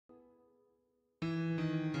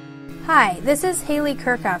Hi, this is Haley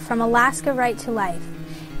Kirka from Alaska Right to Life.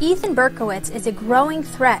 Ethan Berkowitz is a growing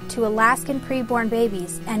threat to Alaskan preborn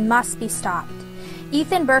babies and must be stopped.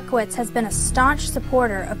 Ethan Berkowitz has been a staunch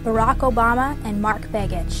supporter of Barack Obama and Mark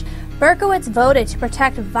Begich. Berkowitz voted to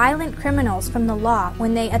protect violent criminals from the law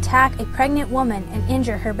when they attack a pregnant woman and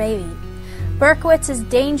injure her baby. Berkowitz's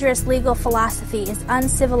dangerous legal philosophy is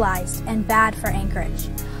uncivilized and bad for Anchorage.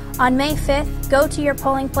 On May 5th, go to your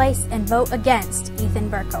polling place and vote against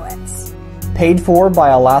Ethan Berkowitz. Paid for by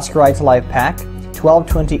Alaska Right to Life PAC,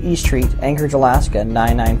 1220 East Street, Anchorage, Alaska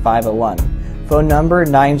 99501. Phone number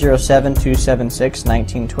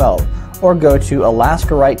 907-276-1912, or go to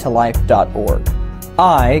AlaskaRightToLife.org.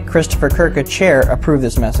 I, Christopher Kirka, Chair, approve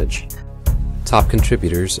this message. Top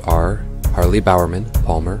contributors are Harley Bowerman,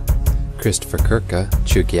 Palmer, Christopher Kirka,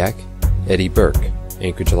 Chukiak, Eddie Burke,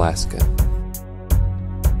 Anchorage, Alaska.